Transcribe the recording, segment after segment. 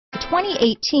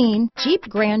2018 Jeep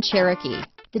Grand Cherokee.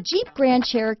 The Jeep Grand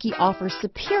Cherokee offers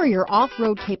superior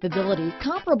off-road capability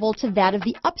comparable to that of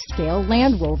the upscale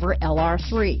Land Rover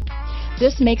LR3.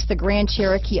 This makes the Grand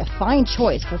Cherokee a fine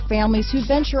choice for families who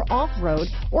venture off-road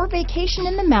or vacation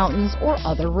in the mountains or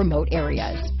other remote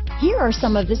areas. Here are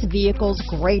some of this vehicle's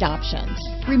great options: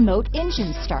 remote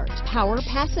engine start, power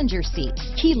passenger seat,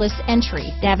 keyless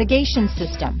entry, navigation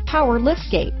system, power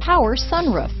liftgate, power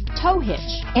sunroof, tow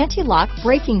hitch, anti-lock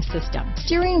braking system,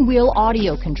 steering wheel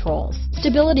audio controls,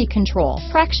 stability control,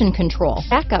 traction control,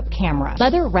 backup camera,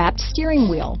 leather-wrapped steering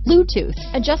wheel, Bluetooth,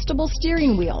 adjustable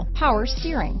steering wheel, power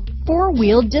steering,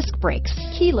 four-wheel disc brakes,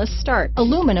 keyless start,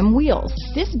 aluminum wheels.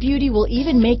 This beauty will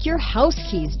even make your house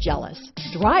keys jealous.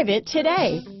 Drive it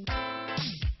today.